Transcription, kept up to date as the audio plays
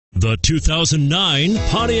The 2009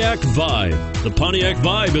 Pontiac Vibe. The Pontiac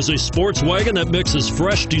Vibe is a sports wagon that mixes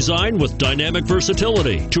fresh design with dynamic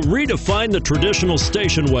versatility to redefine the traditional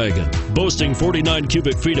station wagon. Boasting 49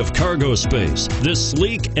 cubic feet of cargo space, this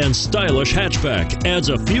sleek and stylish hatchback adds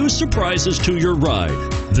a few surprises to your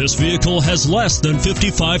ride. This vehicle has less than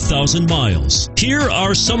 55,000 miles. Here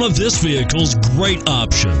are some of this vehicle's great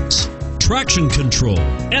options: traction control,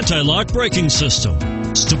 anti-lock braking system,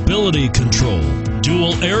 stability control,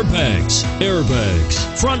 dual airbags,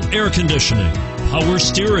 front air conditioning, power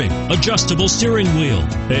steering, adjustable steering wheel,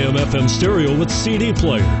 AM/FM stereo with CD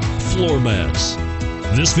player, floor mats.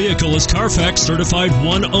 This vehicle is Carfax certified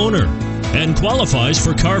one owner and qualifies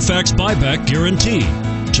for Carfax buyback guarantee.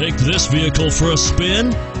 Take this vehicle for a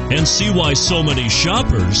spin and see why so many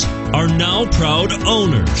shoppers are now proud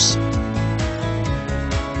owners.